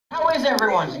how is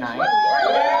everyone's night?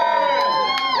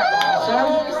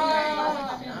 Awesome.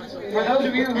 For those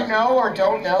of you who know or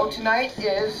don't know, tonight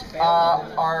is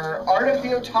our Art of the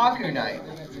Otaku night.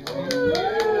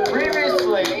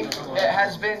 Previously, it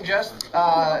has been just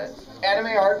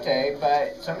Anime Art Day,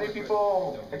 but so many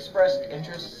people expressed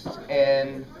interest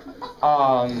in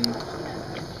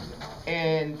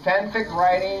fanfic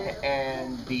writing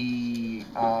and the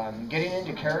getting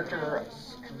into character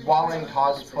while in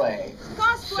cosplay.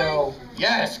 Cosplay. So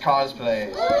yes,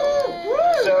 cosplay.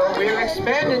 So we've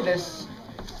expanded this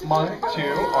month to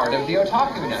Art of the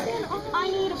Otaku night.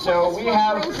 So we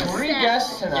have 3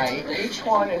 guests tonight. Each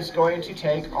one is going to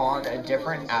take on a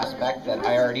different aspect that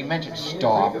I already mentioned.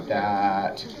 Stop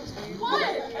that.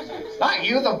 What? Not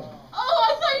you, the. Oh,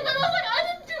 I thought you meant, I was like, I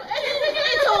didn't do anything.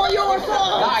 It's all your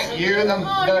fault. Not you,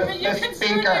 the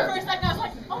speaker. For a second, I was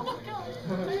like, oh my god.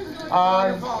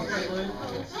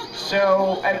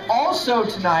 So, and also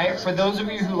tonight, for those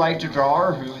of you who like to draw,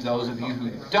 or those of you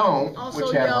who don't, Also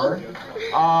whichever,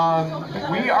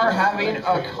 we are having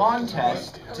a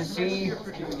contest to see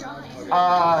who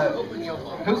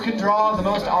can draw the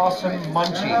most awesome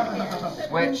Munchie.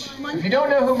 Which, if you don't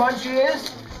know who Munchie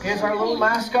is, he is our little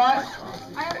mascot,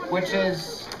 which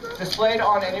is displayed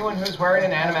on anyone who's wearing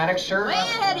an Animatics shirt. Way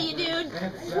ahead of you, dude.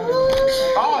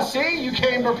 Oh, see? You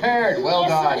came prepared. Well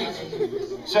done.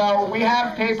 So we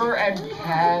have paper and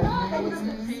pen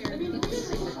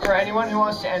for anyone who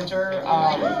wants to enter.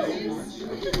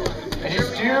 It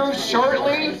is due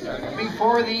shortly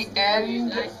before the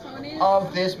end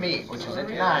of this meet, which is at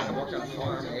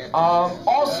 9.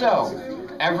 Also,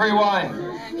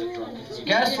 everyone,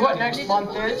 guess what next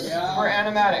month is for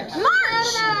Animatics?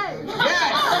 March!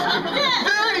 Yes!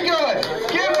 Very good!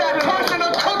 Give that person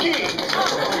a cookie!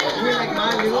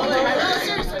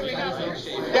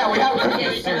 Yeah, we have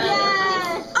cookies.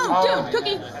 Yeah. Oh, dude,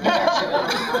 cookie.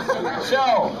 So,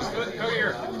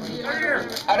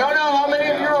 I don't know how many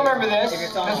of you remember this,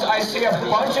 because I see a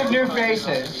bunch of new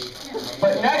faces.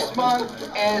 But next month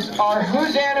is our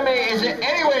Whose Anime Is It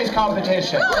Anyways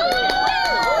competition.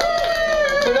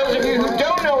 For those of you who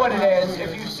don't know what it is,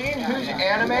 if you've seen Whose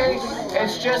Anime,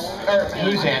 it's just, or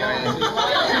Whose Anime.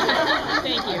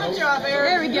 Thank you. Good job, Eric.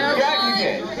 There we go. Yeah, you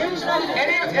did.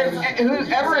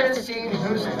 Whoever has seen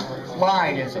Whose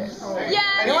Line Is It? Yeah.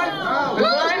 Anyone?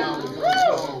 Whose Line?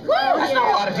 That's not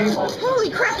a lot of people. Holy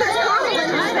crap, there's coffee.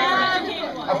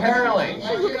 Apparently.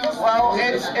 Well,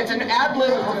 it's an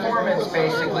ad-lib performance,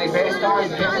 basically, based on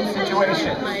given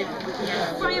situations.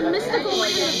 By a mystical way,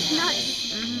 it's nuts.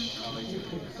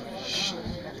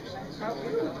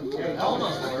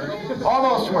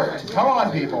 Almost worked. Come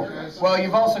on, people. Well,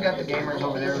 you've also got the gamers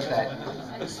over there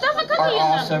that Stuff a cookie are in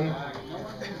awesome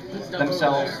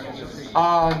themselves.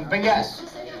 But yes,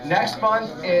 next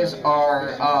month is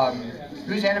our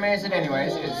Whose Anime Is It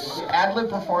Anyways? It's ad-lib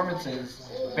performances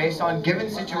based on given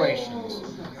situations.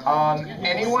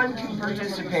 Anyone can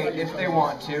participate if they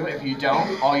want to. If you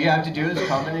don't, all you have to do is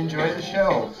come and enjoy the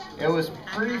show. It was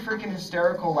pretty freaking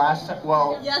hysterical last time.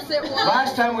 Well, yes, it was.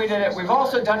 Last time we did it. We've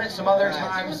also done it some other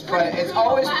times, but it's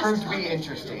always proved to be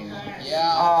interesting.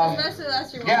 Yeah. Especially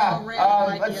last year. Yeah.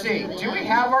 Let's see. Do we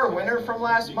have our winner from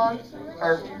last month?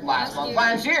 Or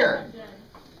last year?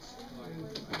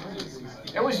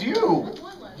 It was you.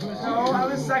 No, I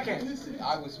was second.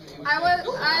 Oh,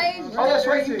 that's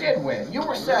right, you did win. You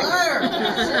were second. I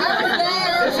was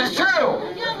there. This is true.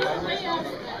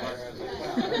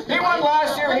 He won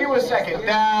last year, he was second.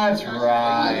 That's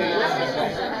right.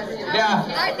 Yeah.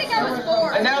 I think I was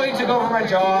 4th. And now he took over my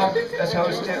job as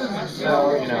host too.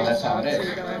 So, you know, that's how it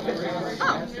is.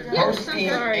 Oh, yeah. Hosting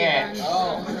it.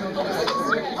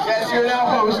 Yes, you're now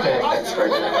hosting.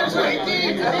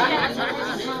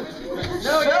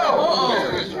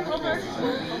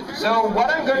 So what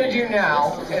I'm going to do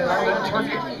now is I'm going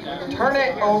to turn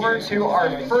it over to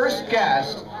our first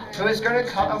guest, who is going to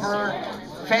cover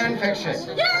fan fiction,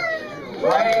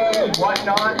 writing,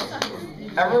 whatnot.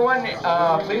 Everyone,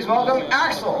 please welcome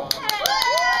Axel.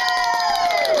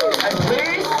 And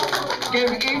please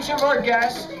give each of our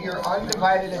guests your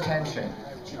undivided attention.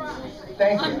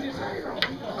 Thank you.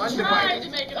 Tried to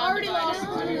make it already lost.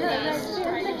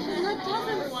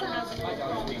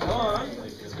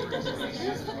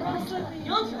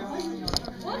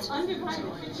 What? Undivided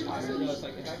attention.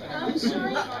 I'm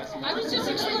sorry. I was just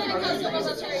explaining how someone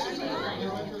was right.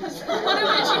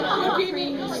 Undivided would be me.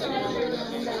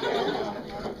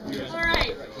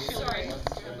 Alright. Sorry.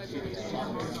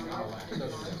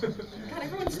 God,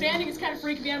 everyone standing is kind of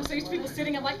freaking me out. I'm so used to people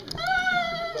sitting. I'm like, ah!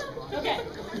 Okay.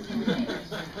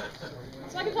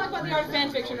 So I can talk about the art of fan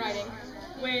fiction writing.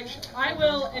 which I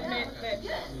will admit that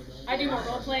I do more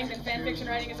role-playing than fanfiction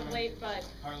writing as of late, but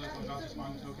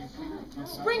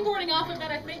springboarding off of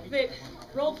that, I think that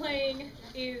role-playing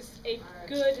is a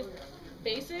good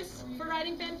basis for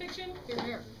writing fanfiction.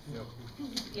 Here.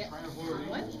 Yeah.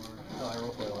 What? No, I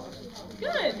roleplay a lot.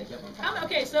 Good.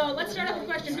 Okay, so let's start off with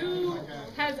a question. Who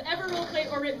has ever role-played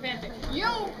or written fanfic?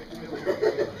 Yo!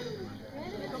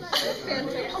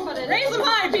 Raise them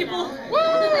high, people!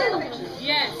 Woo!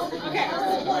 Yes. Okay.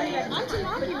 I'm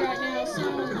Tamaki right now, so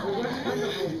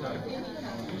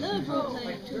love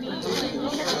role-playing to me.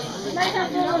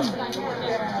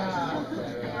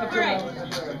 Alright.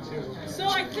 So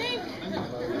I think...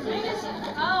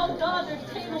 Oh god, their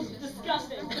table's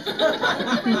disgusting.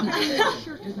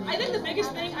 I think the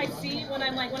biggest thing I see when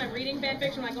I'm reading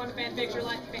fanfiction, when I go into fanfiction or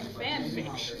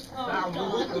fanfiction. Oh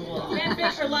god.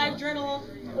 Fanfic or live journal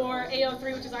or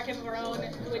AO3, which is Archive of Our Own,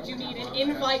 which you need an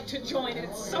invite to join, and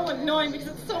it's so annoying because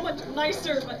it's so much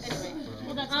nicer. But anyway.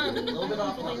 Well, that's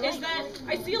is that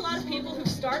I see a lot of people who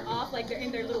start off like they're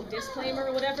in their little disclaimer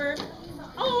or whatever.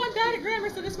 Oh, I'm bad at grammar,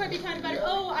 so this might be kind of better.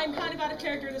 Oh, I'm kind of out of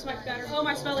character, this might be better. Oh,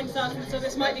 my spelling sucks, so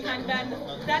this might be kind of bad.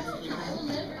 That's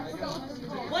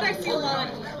what I see a lot.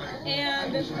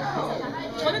 And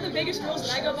one of the biggest rules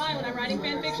that I go by when I'm writing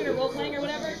fanfiction or role-playing or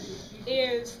whatever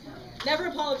is never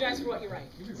apologize for what you write.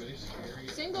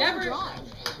 Same goes for drawing.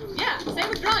 Yeah, same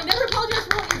with drawing. Never apologize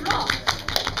for what you draw.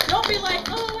 Don't be like,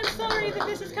 oh, I'm sorry that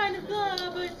this is kind of blah,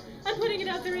 but I'm putting it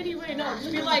out there anyway. No,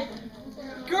 just be like,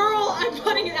 girl, I'm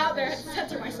putting it out there. I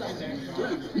censor myself there.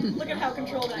 Look at how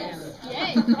controlled I am.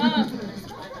 Yay.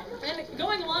 And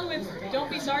going along with don't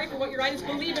be sorry for what you're writing, is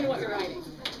believe in what you're writing.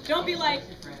 Don't be like,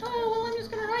 oh, well, I'm just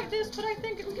going to write this, but I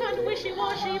think it's kind of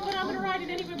wishy-washy, but I'm going to write it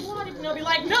anyway. No, be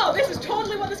like, no, this is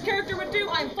totally what this character would do.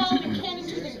 I'm following canon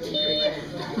to the T.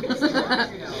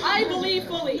 I believe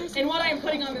fully in what I am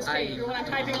putting on this page, or what I'm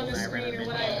typing on this screen, or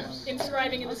what I'm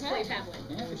inscribing in this clay tablet.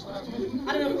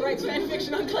 I don't know who writes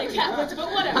fanfiction on clay tablets, but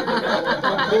whatever.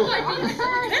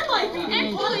 There might be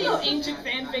actually ancient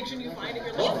fanfiction you find in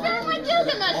your life. You found my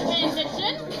Gilgamesh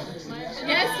fanfiction.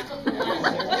 Yes.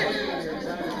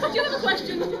 Do you have a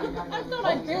question? I thought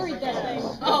I buried that thing.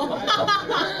 Oh.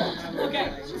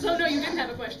 Okay. So no, you didn't have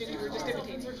a question. You were just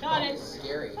imitating. Got it.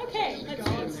 Scary. Okay.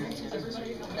 Let's see.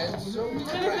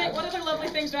 What other lovely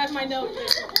things do I have in my note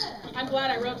that I'm glad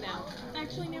I wrote now?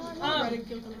 Actually, now I'm writing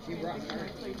Gilgamesh.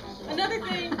 Another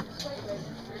thing.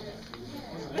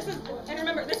 This is, and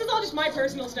remember, this is all just my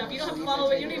personal stuff. You don't have to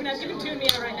follow it. You don't even have to tune me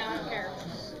out right now. I don't care.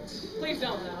 Please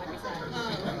don't, though. I'd be sad.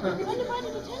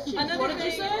 Undivided attention. Another What did you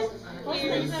thing say? is,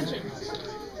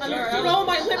 I'm gonna throw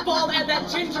my lip balm at that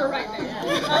ginger right there.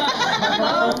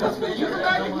 You're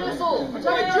writing missile! You're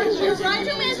right,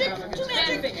 two magic.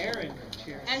 Fanfic.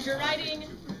 And you're writing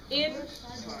in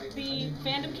the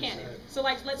fandom canon. So,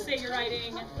 like, let's say you're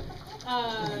writing,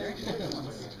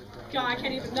 God, I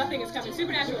can't even, nothing is coming.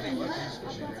 Supernatural fanfic,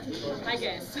 I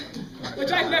guess.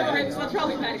 Which I've never written, so that's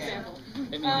probably a bad example.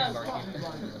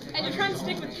 And you're trying to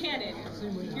stick with canon.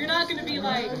 You're not going to be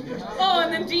like, oh,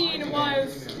 and then Dean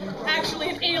was actually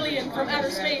an alien from outer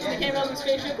space and he came out of the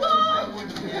spaceship,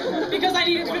 because I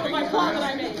needed to fit with my plot that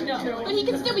I made. No. But he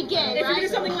can still be gay, If right? you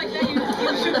do something like that, you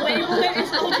should label it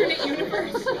as alternate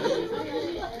universe.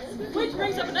 Which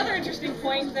brings up another interesting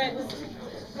point that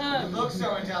Looks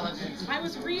so intelligent. I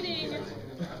was reading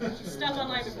stuff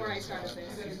online before I started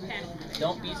this panel.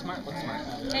 Don't be smart, look smart.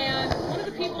 And one of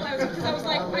the people, I was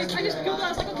like, I just Googled, I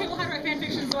was like, okay, well, how to write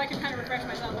fanfiction so I can kind of refresh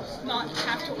myself and not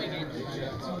have to wing it.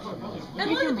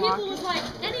 And one of the people was like,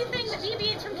 anything that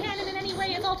deviates from canon in any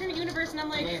way is alternate universe, and I'm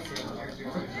like, I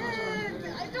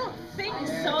don't think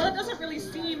so. That doesn't really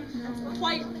seem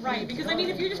quite right, because I mean,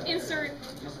 if you just insert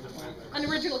an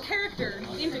original character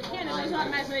into canon, it's not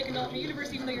automatically make an alternate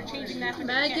universe, even though you're changing that from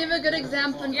May I give a good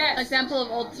example? Yes. Example of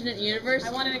alternate universe.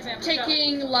 I want an example.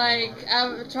 Taking like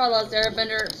Avatar: Last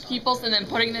Airbender peoples and then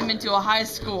putting them into a high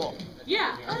school.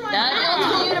 Yeah. That is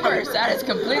alternate universe. That is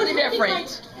completely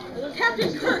different.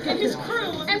 Captain Kirk and his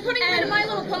crew, And putting them in My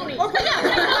Little Pony. or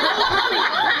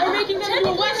making them into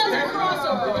a Western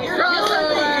crossover.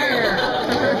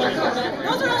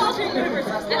 Those are all alternate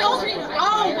universes. And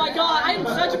oh my god, I'm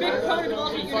such a big proponent of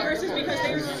alternate universes because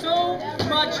they're so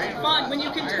much fun when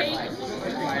you can take,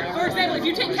 for example, if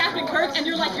you take Captain Kirk and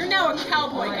you're like, you're now a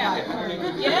cowboy Captain Kirk.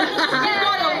 Yeah? You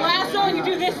got a lasso and you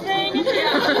do this thing.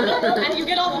 Yeah. And you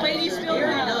get all the ladies still.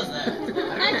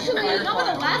 Actually, not with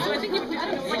a lasso, I think you would do, I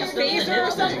don't know, like a phaser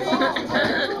or something.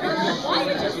 Why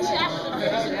would you do that?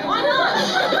 Why not?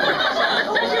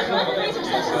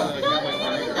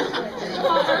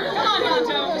 Come on,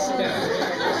 Yanto.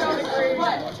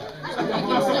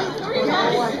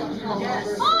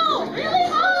 Oh, really?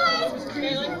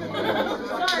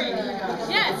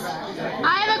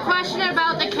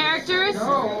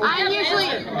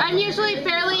 I'm usually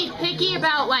fairly picky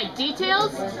about like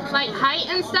details, like height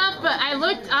and stuff, but I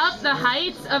looked up the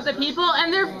heights of the people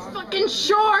and they're fucking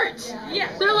short.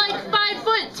 Yeah. They're like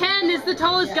 5'10" is the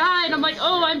tallest guy, and I'm like,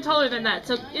 oh, I'm taller than that.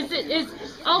 So is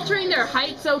altering their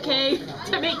heights okay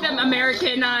to make them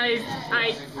Americanized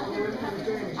heights?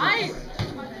 I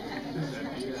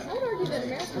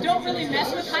don't really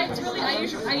mess with heights, really. I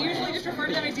usually just refer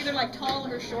to them as either like tall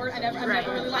or short. I'm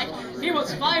never really like, he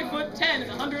was 5'10" and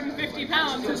 150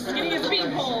 pounds, as skinny as a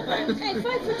beanpole. But Hey,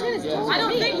 5'10" is tall. I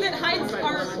don't think that heights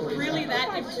are really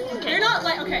that. They're not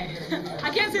like, okay, I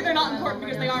can't say they're not important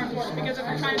because they are important. Because if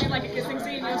you're trying to do like a kissing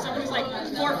scene, you know, someone who's like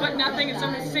 4 foot nothing and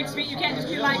someone who's 6 feet, you can't just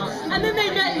be like, and then they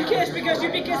met and kissed because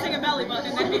you'd be kissing a belly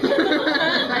button. And then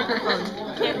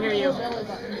Can't hear you.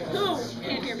 who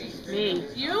can't hear me? Me.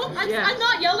 You? Yeah. I'm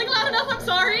not yelling loud enough. I'm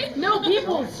sorry. No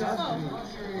people. Oh.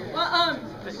 Well,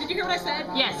 did you hear what I said?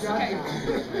 Yes.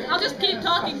 Okay. I'll just keep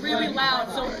talking really loud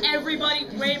so everybody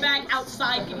way back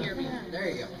outside can hear me. There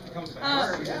you go.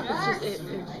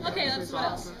 Okay, that's what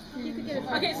else.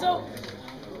 Okay, so,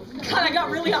 God, I got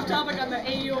really off topic on the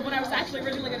AU of what I was actually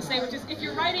originally going to say, which is if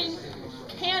you're writing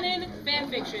canon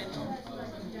fanfiction,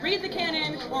 read the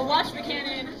canon or watch the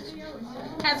canon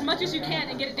as much as you can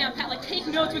and get it down pat. Like, take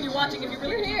notes when you're watching if you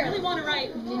really want to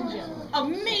write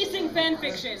amazing fan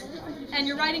fiction and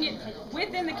you're writing it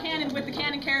within the canon with the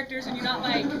canon characters and you're not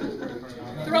like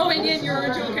throwing in your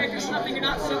original characters something you're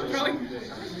not throwing.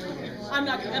 I'm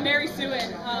Mary Sue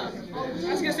in. I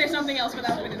was gonna say something else, but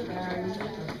that would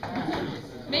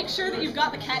make sure that you've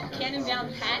got the canon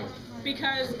down pat.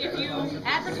 Because if you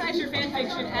advertise your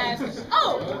fanfiction as,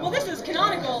 oh, well this is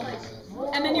canonical,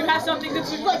 and then you have something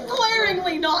that's like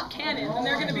glaringly not canon, and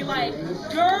they're gonna be like,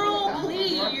 girl,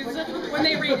 please, when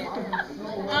they read it.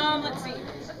 Let's see.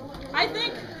 I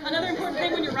think another important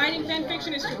thing when you're writing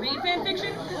fanfiction is to read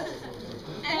fanfiction.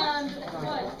 And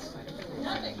what?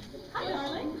 Nothing. Hi,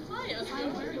 darling. Hi,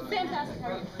 fantastic. How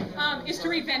are you? Is to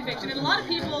read fanfiction, and a lot of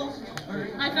people,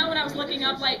 I found when I was looking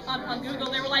up like on Google,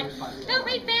 they were like, don't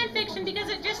read fanfiction because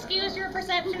it just skews your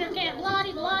perception of canon. Blah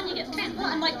blah, and you get fat.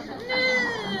 I'm like,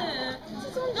 nah,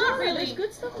 not really. There's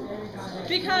good stuff in there.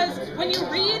 Because when you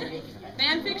read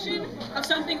fanfiction of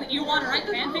something that you want to write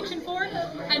fanfiction for,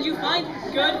 and you find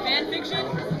good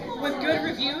fanfiction with good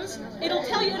reviews, it'll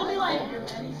tell you, it'll be like,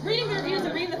 reading the reviews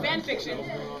and reading the fanfiction,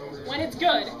 when it's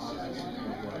good,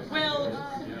 will,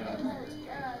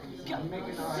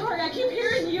 sorry, I keep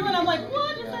hearing you and I'm like,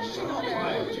 what is that?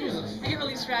 I get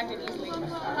really distracted easily.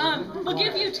 Will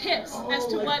give you tips as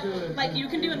to what like you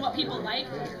can do and what people like,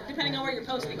 depending on where you're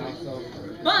posting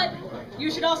it. But you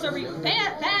should also read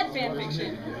bad fan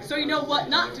fiction, so you know what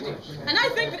not to do. And I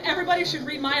think that everybody should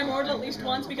read My Immortal at least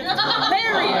once because it's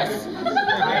hilarious.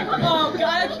 Oh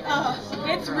God,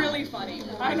 it's really funny.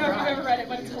 I don't know if you've ever read it,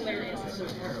 but it's hilarious.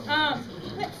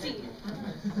 Let's see.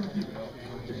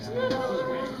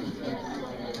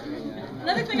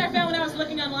 Another thing I found when I was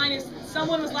looking online is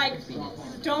someone was like,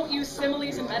 don't use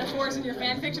similes and metaphors in your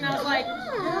fanfiction. I was like,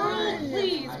 girl,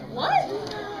 please, what?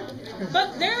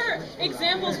 But their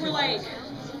examples were like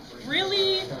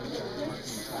really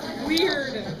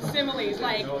weird similes.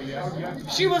 Like,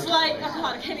 she was like, oh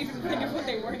God, I can't even think of what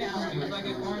they were now. She was like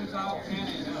a corn cob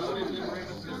cannon.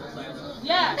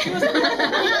 Yeah, she was. Hey,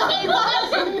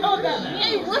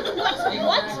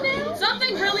 what now?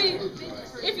 Something really.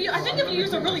 I think if you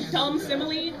use a really dumb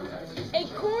simile, A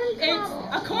corn it's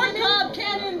a corn cob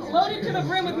cannon loaded to the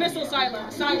brim with missile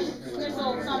silos.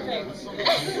 Missile something.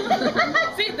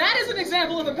 See, that is an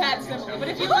example of a bad simile. But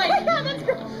if you like, that's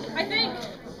great. I think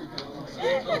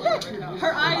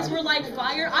her eyes were like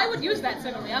fire. I would use that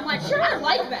simile. I'm like, sure, I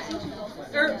like that.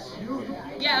 Or,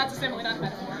 yeah, that's a simile, not a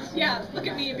metaphor. Yeah, look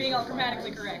at me being all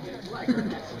grammatically correct.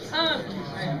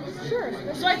 Sure.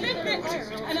 So I think that,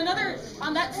 and another,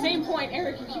 on that same point,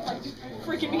 Eric, you keep like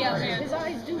freaking me out, man. His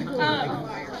eyes do glow.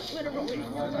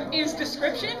 Is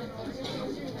description.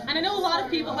 And I know a lot of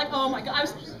people like, oh my God,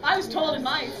 I was told in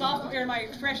my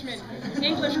freshman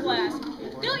English class,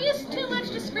 don't use too much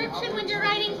description when you're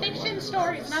writing fiction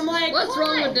stories. And I'm like, what's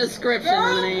wrong with description,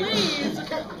 girl, honey? please.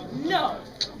 No,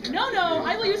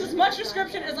 I will use as much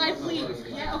description as I please.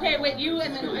 Okay, wait, you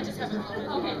and then I just have.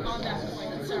 Okay, calm down.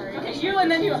 Sorry. Okay, you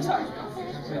and then you. I'm sorry.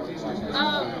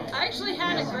 I actually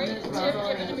had a great tip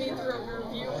given to me through a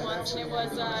review once, and it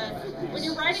was when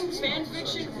you're writing fan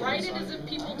fiction, write it as if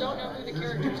people don't know who the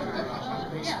characters are.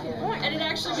 And it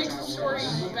actually makes the story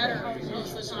better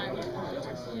most of the time.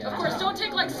 Of course, don't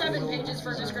take like 7 pages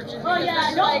for a description. Oh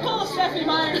yeah, don't pull a Stephanie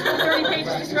Myers for 30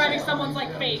 pages describing someone's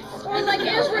like face. Or like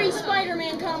every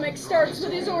Spider-Man comic starts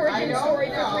with his origin story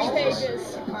for 3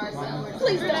 pages.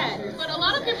 please that. But a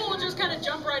lot of people will just kind of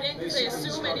jump right in because they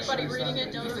assume anybody reading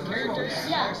it knows the characters.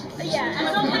 Yeah. And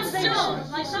sometimes they don't.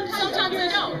 Like sometimes they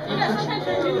don't. Yeah, sometimes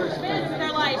they're new fans and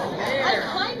they're like, I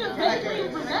kind of vaguely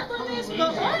remember this,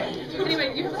 but what?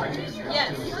 Anyway, you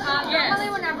Yes. Normally,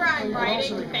 whenever I'm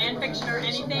writing fan fiction or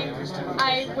anything,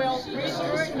 I will read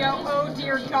through it and go, oh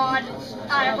dear God,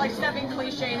 I have like 7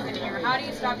 cliches in here. How do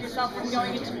you stop yourself from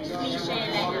going into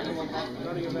cliche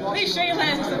land? Cliche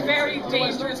land is a very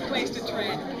dangerous place to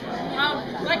tread.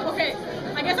 Okay,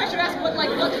 I guess I should ask what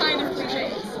kind of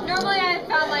cliches? Normally, I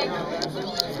found like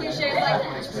cliches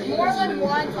like more than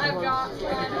once I've got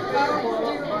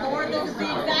more than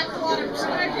the exact plot of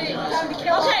time to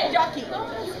kill a ducky.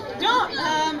 Don't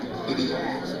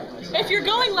if you're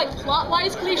going like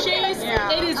plot-wise cliches,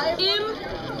 it is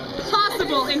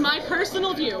impossible in my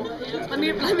personal view. Let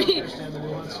me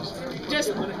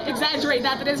just exaggerate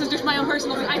that this is just my own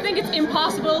personal view. I think it's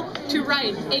impossible to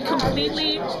write a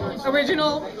completely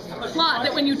original plot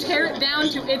that when you tear it down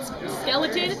to its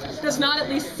skeleton does not at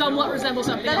least somewhat resemble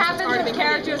something That else happens with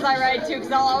characters I write too,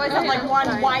 because I'll always have like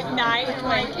one white knight.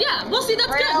 Like, yeah, well, see, that's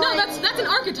good. No, that's an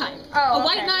archetype. Oh, a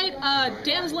white knight,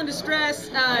 damsel in distress,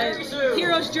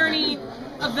 hero's journey,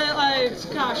 a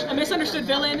misunderstood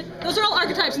villain. Those are all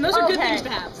archetypes, and those are good things to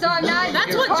have. So I'm not.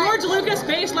 That's what George Lucas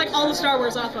based like all of Star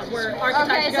Wars off of, were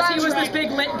archetypes, because he was this big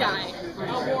lit guy.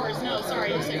 Oh, Wars. No,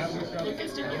 sorry, you said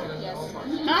Lucas, didn't you? Yes.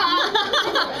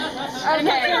 I'm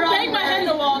gonna bang my head in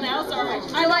the wall now. Sorry.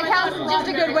 I like how it's just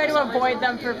a good way to avoid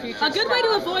them for future. A good way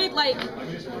to avoid like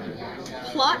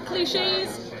plot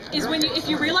cliches is when if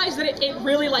you realize that it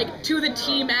really like to the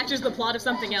T matches the plot of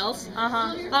something else.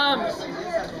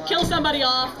 Kill somebody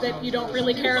off that you don't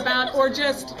really care about, or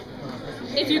just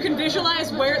if you can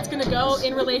visualize where it's gonna go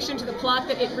in relation to the plot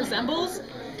that it resembles,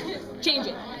 change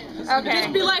it. Okay.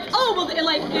 Just be like, oh, well,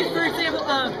 like, if, for example,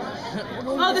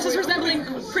 oh, this is resembling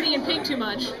Pretty in Pink too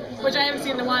much, which I haven't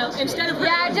seen in a while. Instead of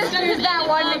I just use that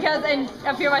one because in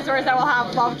a few of my stories I will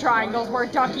have love triangles where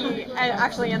Ducky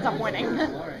actually ends up winning.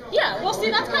 Yeah, well, see,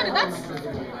 that's not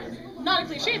a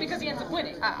cliche because he ends up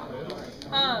winning.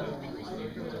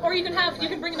 Or you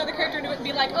can bring another character into it and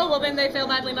be like, oh, well, then they fell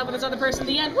madly in love with this other person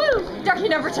in the end. Woo! Ducky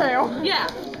number 2. Yeah,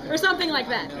 or something like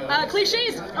that.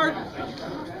 Cliches are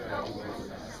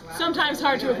sometimes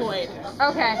hard to avoid.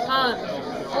 Okay.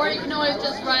 Or you can always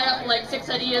just write up like 6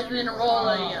 ideas and then roll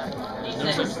a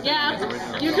d6. Yeah,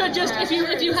 you could just if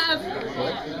you have.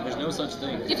 There's no such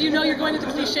thing. If you know you're going to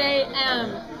the cliche,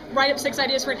 write up 6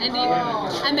 ideas for an ending,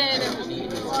 and then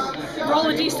roll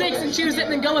a d6 and choose it,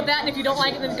 and then go with that. And if you don't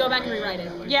like it, then go back and rewrite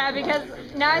it. Yeah, because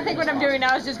now I think what I'm doing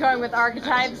now is just going with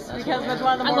archetypes, because with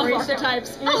one of the more recent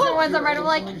ones I'm writing, I'm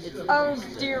like, oh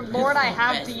dear lord, I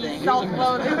have the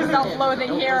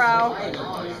self-loathing hero.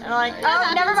 And I'm like,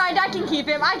 oh, never mind, I can keep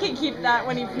him. I can keep that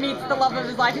when he meets the love of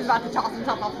his life. He's about to toss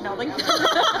himself off the building.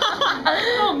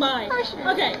 Oh my.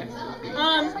 Okay.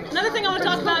 Another thing I want to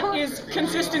talk about is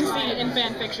consistency in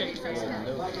fan fiction.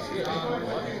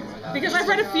 Because I've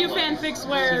read a few fanfics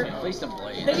where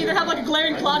they either have like a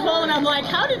glaring plot hole and I'm like,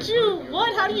 how do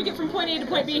you get from point A to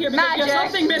point B here because you have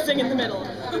something missing in the middle?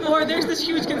 Or there's this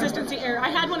huge consistency error. I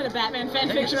had one in a Batman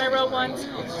fanfiction I wrote once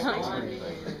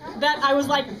that I was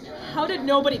like, how did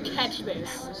nobody catch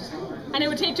this? And it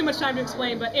would take too much time to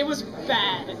explain, but it was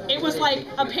bad. It was like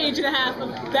a page and a half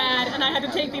of bad, and I had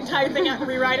to take the entire thing out and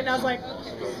rewrite it, and I was like,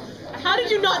 how did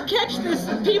you not catch this,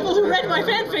 people who read my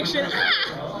fanfiction?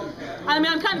 Ah! I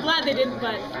mean, I'm kind of glad they didn't,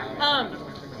 but,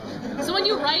 so when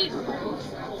you write,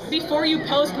 before you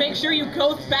post, make sure you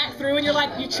go back through and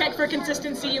you check for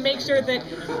consistency, you make sure that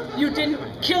you didn't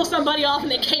kill somebody off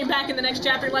and they came back in the next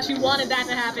chapter unless you wanted that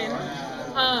to happen.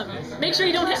 Make sure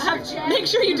you don't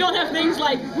have things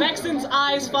like Vexen's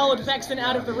eyes followed Vexen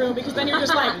out of the room, because then you're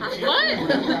just like, what?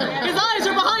 His eyes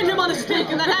are behind him on a stick,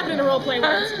 and that happened in a roleplay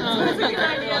once. It's a good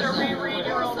idea to reread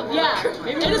your own work. Yeah,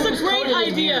 it is a great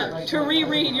idea to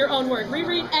reread your own work.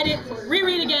 Reread, edit,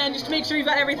 reread again, just to make sure you've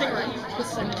got everything right.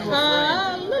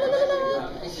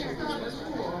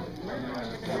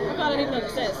 Oh god, I don't even know what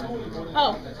it says.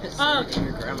 Oh,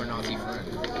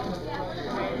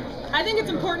 I think it's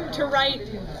important to write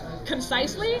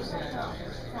concisely.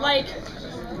 Like,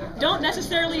 don't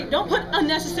put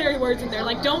unnecessary words in there.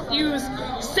 Like, don't use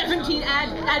 17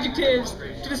 adjectives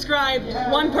to describe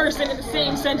one person in the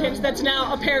same sentence that's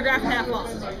now a paragraph and a half long.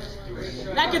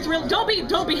 That gets real. Don't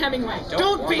be Hemingway.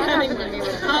 Don't be Hemingway.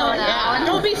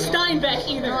 Don't be Steinbeck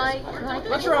either.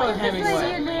 What's wrong with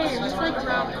Hemingway?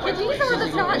 Did you use the word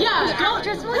that's not? Yeah, don't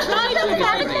just try to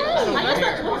dramatic way. I guess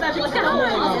that's what that like.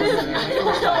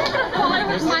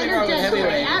 Minor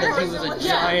Heavyweight, because he was a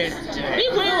giant Be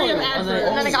wary of adverbs.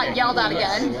 And then it got yelled at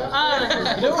again.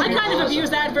 I kind of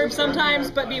abuse adverbs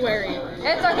sometimes, but be wary.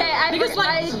 It's okay. I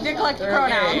neglect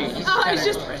pronouns. It's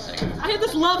just I have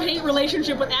this love-hate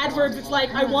relationship with adverbs. It's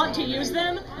like I want to use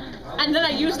them, and then I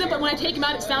use them, but when I take them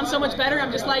out, it sounds so much better.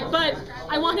 I'm just like, but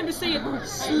I want him to say it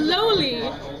slowly,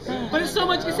 but it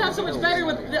sounds so much better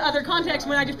with the other context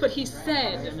when I just put he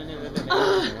said.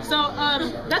 So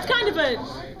that's kind of a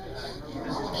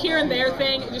here and there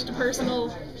thing, just a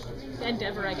personal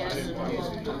endeavor, I guess.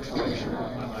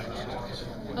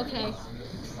 Okay.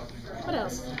 What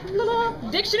else?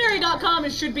 Dictionary.com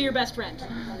should be your best friend.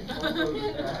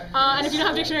 And if you don't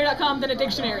have dictionary.com, then a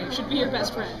dictionary should be your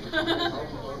best friend.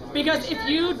 Because if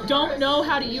you don't know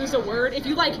how to use a word, if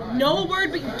you like know a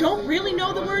word but you don't really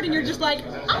know the word and you're just like,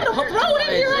 I'm gonna throw it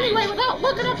in here anyway without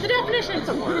looking up the definition.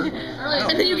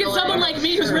 And then you get someone like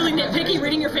me who's really nitpicky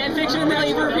reading your fanfiction and they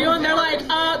leave a review and they're like,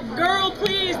 girl,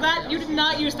 please, you did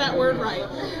not use that word right.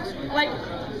 Like,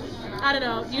 I don't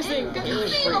know, using...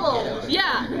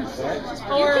 Yeah.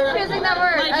 Or, you keep using that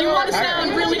word. Like, you want to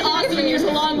sound really awesome and use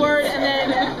a long word, and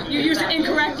then you use it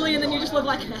incorrectly, and then you just look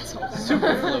like an asshole.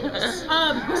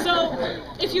 So,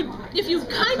 if you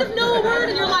kind of know a word,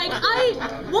 and you're like, I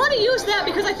want to use that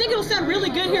because I think it'll sound really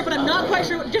good here, but I'm not quite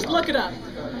sure, just look it up.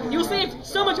 You'll save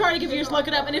so much heartache if you just look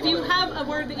it up. And if you have a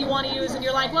word that you want to use and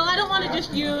you're like, well, I don't want to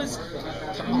just use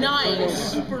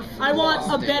nice. I want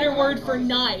a better word for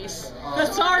nice.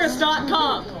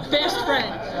 Thesaurus.com, best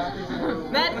friend.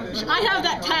 I have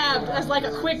that tabbed as like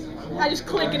a quick, I just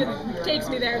click and it takes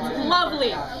me there. It's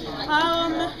lovely.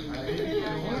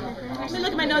 Let me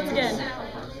look at my notes again.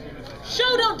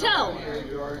 Show, don't tell.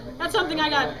 That's something I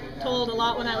got told a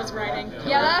lot when I was writing.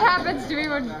 Yeah, that happens to me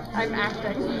when I'm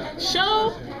acting.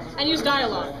 Show and use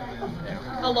dialogue.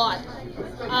 A lot.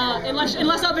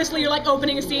 Unless obviously you're like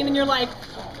opening a scene and you're like,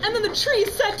 and then the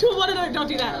trees said to one another. Don't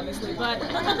do that, obviously. But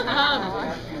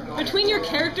between your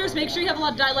characters, make sure you have a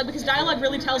lot of dialogue because dialogue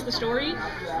really tells the story.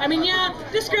 I mean, yeah,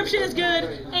 description is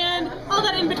good and all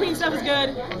that in between stuff is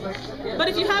good. But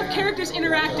if you have characters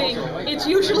interacting, it's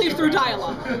usually through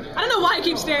dialogue. I don't know why I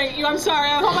keep staring at you. I'm sorry.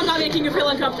 I hope I'm not making you feel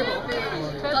uncomfortable.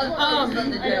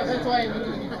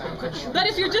 But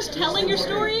if you're just telling your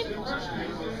story,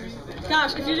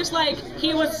 gosh, if you're just like,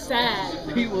 he was sad.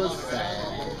 He was sad.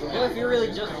 Well, if you're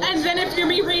really just... And then if you're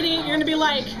me reading it, you're gonna be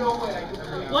like,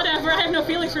 whatever, I have no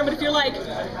feelings for him, but if you're like,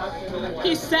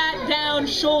 he sat down,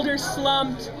 shoulders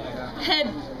slumped,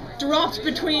 head dropped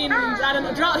between, I don't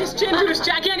know, dropped his chin to his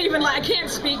chin, I can't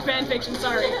speak fanfiction,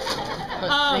 sorry.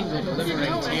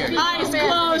 Eyes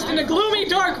closed in a gloomy,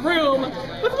 dark room,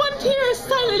 with one tear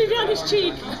silently down his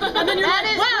cheek. And then you're like,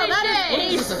 wow, that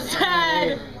is a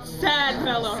sad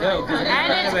fellow. No,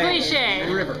 and it's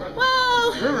cliche. River.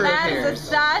 Well, that is a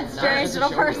sad, strange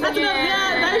little person. That's enough,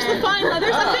 yeah, there's the fine line.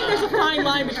 I think there's a fine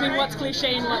line between what's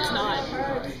cliche and what's not.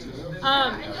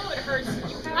 I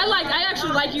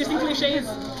actually like using cliches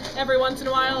every once in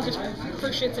a while, just for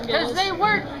shits and giggles. Because they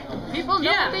work. People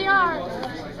know what they are.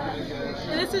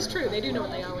 And this is true. They do know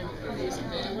what they are when they use them.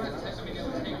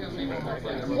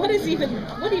 What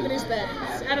even is that?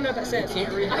 I don't know what that says. I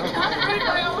can't read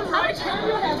my own writing.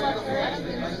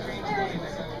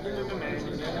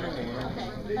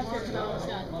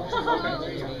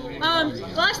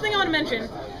 The last thing I want to mention,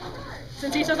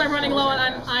 since he says I'm running low and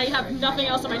I have nothing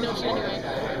else on my note sheet anyway,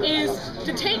 is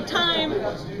to take time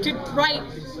to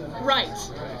write.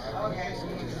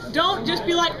 Don't just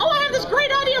be like, oh, I have this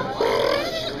great idea,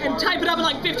 and type it up in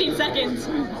like 15 seconds,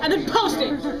 and then post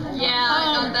it. Yeah,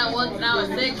 I got that once when I was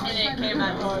 6, and it came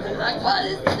out. Like, what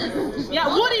is this? Yeah,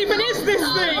 what even is this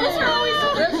thing?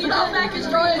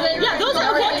 Yeah, those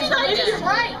are okay.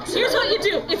 Here's what you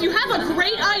do. If you have a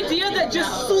great idea that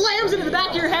just slams into the back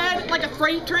of your head like a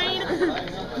freight train,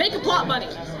 make a plot bunny.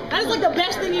 That is like the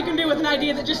best thing you can do with an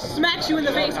idea that just smacks you in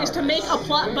the face, is to make a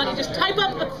plot bunny. Just type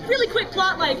up a really quick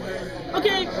plot like,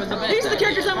 okay, these are the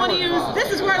characters I want to use,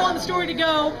 this is where I want the story to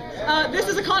go, this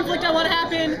is a conflict I want to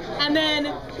happen, and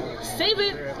then save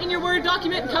it in your Word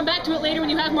document and come back to it later when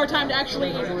you have more time to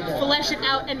actually flesh it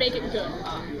out and make it good.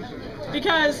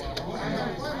 Because,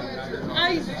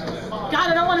 I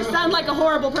don't want to sound like a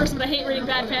horrible person, but I hate reading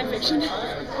bad fanfiction.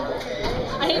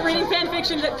 I hate reading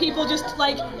fanfiction that people just,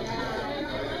 like,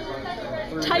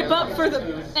 type up for the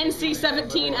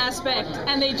NC-17 aspect,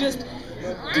 and they just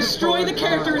destroy the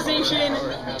characterization,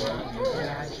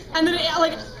 and then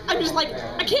I'm just like,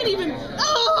 I can't even,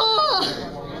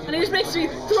 and it just makes me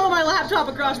throw my laptop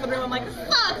across the room. I'm like,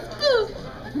 fuck,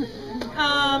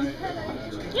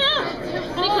 yeah,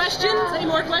 questions? Any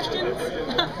more questions?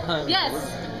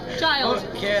 Yes, child.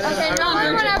 Okay,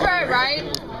 normally whenever I write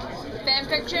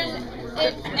fanfiction,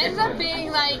 it ends up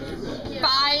being like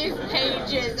 5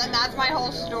 pages, and that's my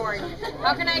whole story.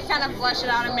 How can I kind of flesh it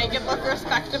out and make it look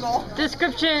respectable?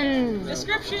 Description.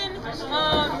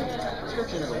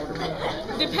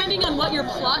 Depending on what your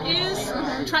plot is,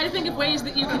 try to think of ways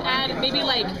that you can add, maybe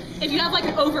like, if you have like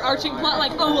an overarching plot,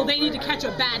 like, oh, well, they need to catch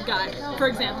a bad guy, for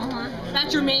example.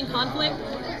 That's your main conflict.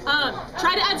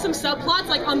 Try to add some subplots,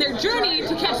 like on their journey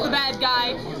to catch the bad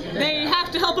guy, they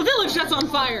have to help a village that's on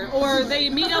fire, or they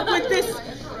meet up with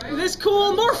this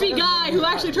cool Morphe guy who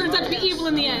actually turns out to be evil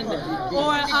in the end,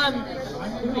 or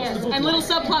and little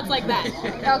subplots like that.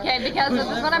 Okay, because this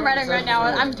is what I'm writing right now,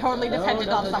 I'm totally dependent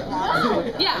on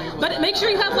subplots. Yeah, but make sure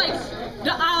you have like,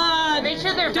 make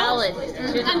sure they're valid.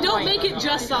 And don't make it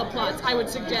just subplots, I would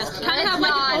suggest. Kind of have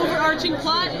like an overarching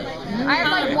plot. I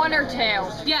have like 1 or 2.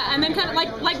 Yeah, and then kind of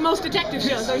like most detective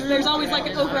shows, there's always like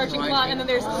an overarching plot, and then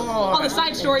there's all the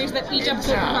side stories that each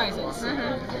episode comprises.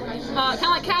 Kind of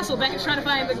like Castle, Beckett's trying to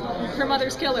find her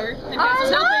mother's killer, and Castle's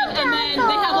helping, and then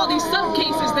they have all these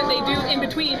sub-cases that they do in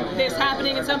between this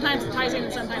happening, and sometimes it ties in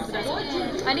and sometimes it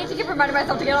doesn't. I need to keep reminding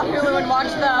myself to get on Hulu and watch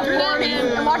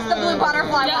the Blue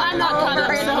Butterfly. Yeah, I'm not caught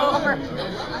up, so.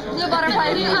 Blue Butterfly.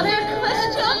 Any other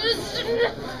questions?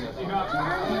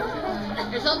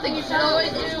 There's something you should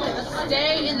always do: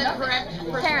 stay in the correct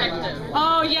perspective.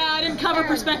 Oh yeah, I didn't cover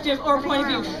perspective or point of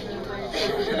view.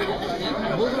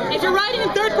 If you're writing in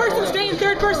third person, stay in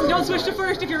third person. Don't switch to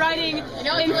first. If you're writing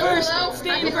in first,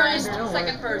 stay in first.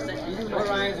 Second person.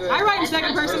 I write in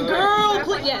second person. Girl,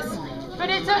 please. Yes. But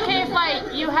it's okay if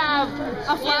like you have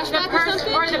A flashback or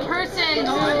something? or the person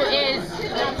who is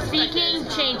speaking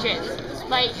changes.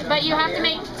 Like, but you have to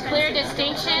make clear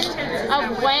distinction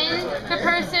of when the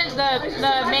person,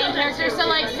 the main character. So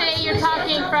like, say you're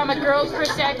talking from a girl's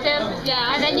perspective,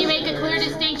 Yeah. and then you make a clear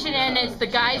distinction, and it's the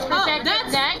guy's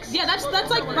perspective next. Yeah, that's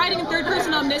like writing in third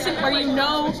person omniscient, where you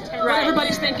know what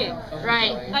everybody's thinking.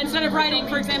 Right. Instead of writing,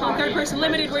 for example, in third person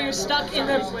limited, where you're stuck in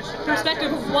the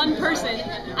perspective of one person,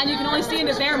 and you can only see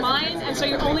into their mind, and so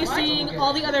you're only seeing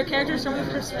all the other characters from the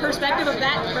perspective of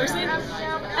that person.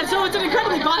 And so it's an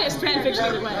incredibly biased fanfiction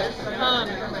either way.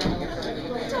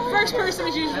 First person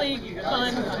is usually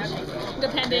fun,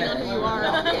 depending on who you are.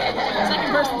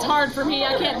 Second person's hard for me.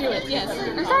 I can't do it. Yes.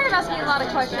 I'm sorry I'm asking a lot of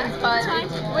questions, but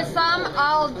with some,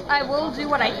 I will do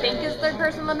what I think is third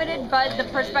person limited, but the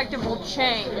perspective will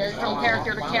change from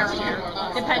character to character,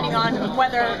 depending on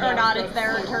whether or not it's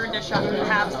their turn to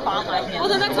have spotlight.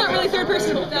 Although that's not really third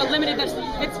person limited.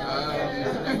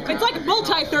 It's like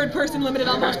multi third person limited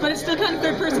almost, but it's still kind of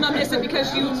third person omniscient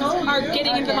because you are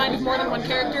getting into the mind of more than one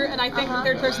character. And I think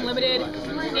third person limited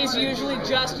is usually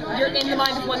just you're in the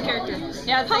mind of one character.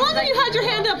 Yeah. How long have you had your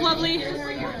hand up, lovely?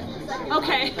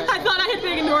 Okay, I thought I had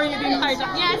been ignoring you the entire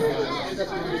time. Yes.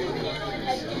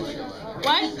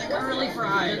 What? Curly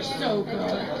fries. So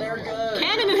good. They're good.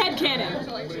 Canon and headcanon.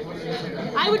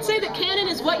 I would say that canon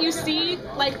is what you see,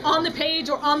 like, on the page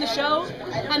or on the show,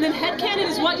 and then headcanon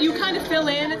is what you kind of fill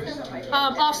in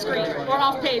off screen or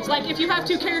off page. Like, if you have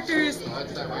 2 characters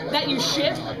that you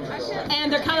ship,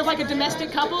 and they're kind of like a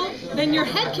domestic couple, then your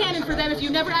headcanon for them, if you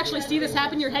never actually see this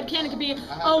happen, your headcanon could be,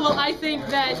 oh, well, I think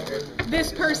that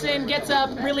this person gets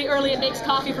up really early and makes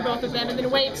coffee for both of them, and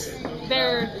then wakes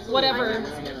their whatever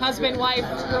husband, wife,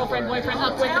 girlfriend, boyfriend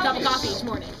up with a cup of coffee each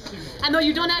morning. And though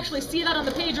you don't actually see that on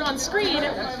the page or on screen,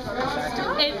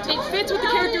 it fits with the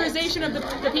characterization of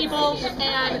the people,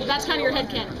 and that's kind of your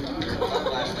headcanon.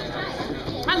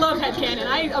 I love headcanon.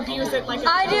 I abuse it like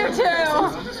I do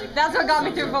too. That's what got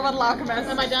me through Fullmetal Alchemist.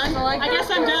 Am I done? I guess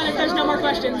I'm done if there's no more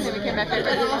questions.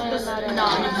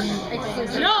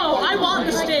 No, I want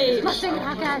the stage.